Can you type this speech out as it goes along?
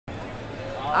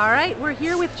All right, we're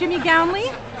here with Jimmy Gownley,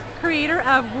 creator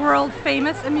of world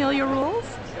famous Amelia Rules.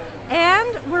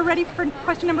 And we're ready for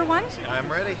question number one. I'm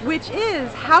ready. Which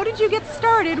is, how did you get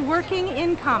started working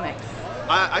in comics?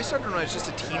 I started when I was just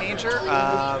a teenager.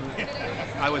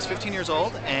 I was 15 years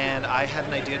old, and I had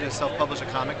an idea to self-publish a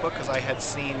comic book because I had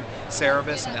seen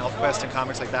Cerebus and ElfQuest and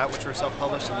comics like that, which were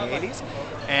self-published in the 80s.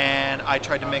 And I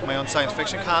tried to make my own science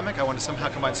fiction comic. I wanted to somehow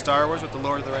combine Star Wars with The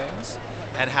Lord of the Rings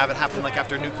and have it happen like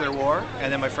after a nuclear war.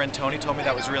 And then my friend Tony told me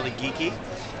that was really geeky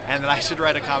and that I should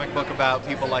write a comic book about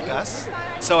people like us.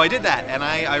 So I did that, and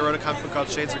I wrote a comic book called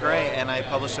Shades of Grey, and I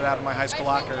published it out of my high school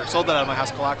locker, sold it out of my high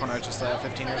school locker when I was just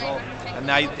 15 years old. And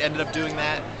I ended up doing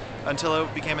that until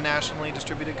it became a nationally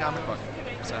distributed comic book.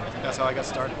 So that's how I got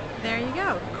started. There you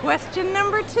go. Question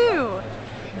number two.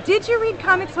 Did you read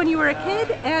comics when you were a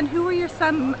kid, and who were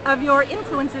some of your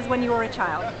influences when you were a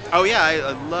child? Oh yeah,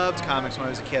 I loved comics when I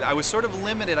was a kid. I was sort of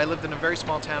limited. I lived in a very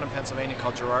small town in Pennsylvania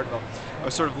called Girardville. I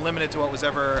was sort of limited to what was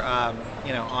ever,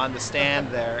 on the stand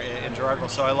there in Girardville.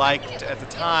 So I liked, at the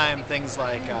time, things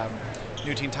like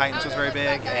New Teen Titans was very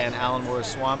big, and Alan Moore's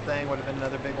Swamp Thing would have been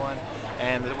another big one.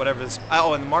 And whatever this,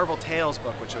 and the Marvel Tales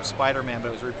book, which was Spider-Man, but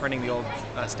it was reprinting the old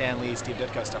Stan Lee, Steve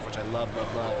Ditko stuff, which I loved.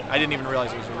 I didn't even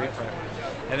realize it was a reprint.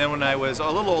 And then when I was a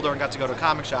little older and got to go to a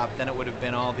comic shop, then it would have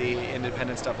been all the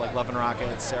independent stuff like Love and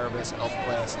Rockets, Cerebus,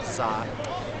 ElfQuest, Zot,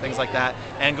 things like that.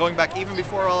 And going back even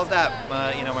before all of that,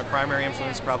 my primary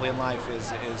influence probably in life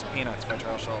is Peanuts by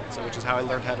Charles Schultz, which is how I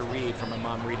learned how to read from my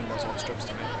mom reading those old strips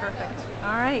to me. Perfect.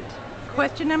 All right.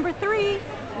 Question number three.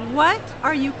 What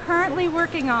are you currently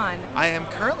working on? I am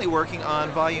currently working on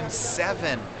volume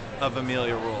 7 of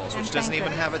Amelia Rules, which doesn't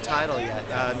even have a title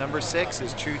yet. Number 6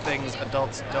 is True Things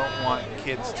Adults Don't Want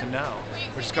Kids to Know,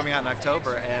 which is coming out in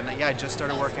October. And yeah, I just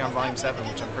started working on volume 7,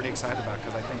 which I'm pretty excited about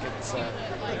because I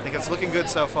think it's looking good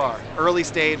so far. Early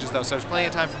stages though, so there's plenty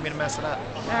of time for me to mess it up.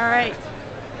 All right.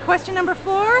 Question number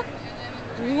 4.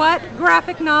 What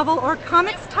graphic novel or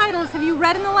comics titles have you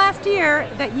read in the last year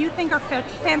that you think are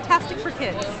fantastic for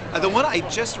kids? The one I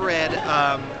just read,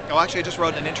 I just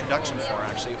wrote an introduction for,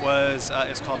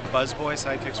 it's called Buzzboy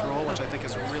Sidekicks Rule, which I think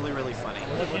is really, really funny.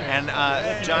 And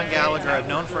John Gallagher I've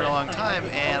known for a long time,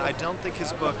 and I don't think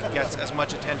his book gets as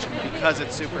much attention because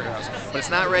it's superheroes. But it's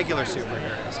not regular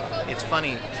superheroes. It's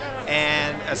funny.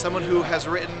 And as someone who has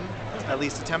written, at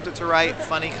least attempted to write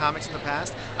funny comics in the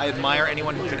past, I admire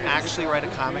anyone who can actually write a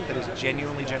comic that is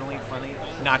genuinely funny,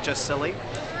 not just silly.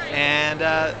 And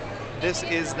this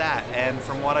is that. And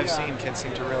from what I've seen, kids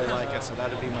seem to really like it, so that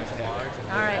would be my pick.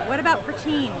 All right. What about for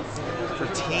teens? For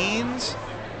teens?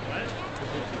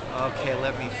 Okay,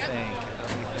 let me think.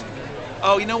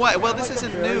 Oh, you know what? Well, this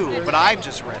isn't new, but I've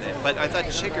just read it. But I thought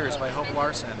Chiggers by Hope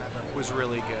Larson was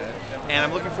really good. And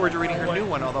I'm looking forward to reading her new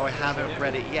one, although I haven't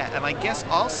read it yet. And I guess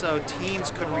also teens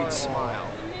could read Smile.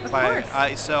 Of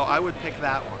course. So I would pick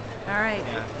that one. All right.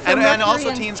 Yeah. So and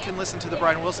also teens can listen to the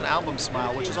Brian Wilson album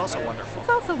Smile, which is also wonderful. It's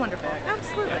also wonderful.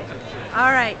 Absolutely.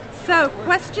 All right. So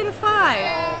question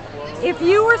 5. If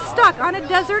you were stuck on a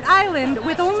desert island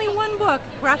with only one book,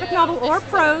 graphic novel or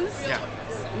prose,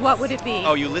 what would it be?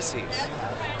 Oh, Ulysses.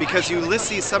 Because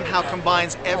Ulysses somehow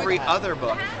combines every other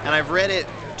book. And I've read it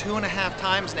 2.5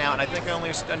 times now, and I think I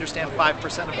only understand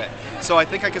 5% of it. So I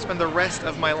think I could spend the rest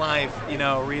of my life,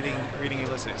 reading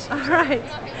Ulysses. All right.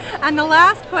 And the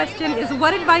last question is,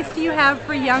 what advice do you have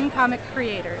for young comic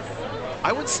creators?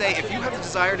 I would say if you have the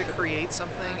desire to create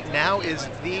something, now is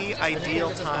the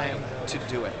ideal time to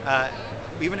do it.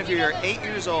 Even if you're 8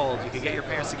 years old, you could get your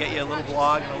parents to get you a little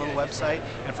blog and a little website,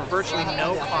 and for virtually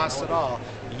no cost at all,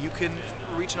 you can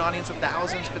reach an audience of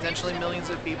thousands, potentially millions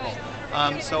of people.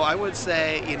 So I would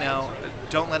say,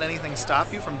 don't let anything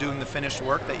stop you from doing the finished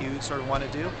work that you sort of want to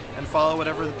do, and follow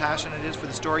whatever the passion it is for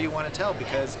the story you want to tell,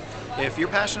 because if you're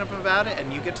passionate about it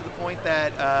and you get to the point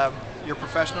that you're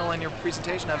professional in your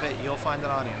presentation of it, you'll find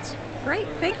an audience. Great.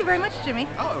 Thank you very much, Jimmy.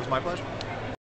 Oh, it was my pleasure.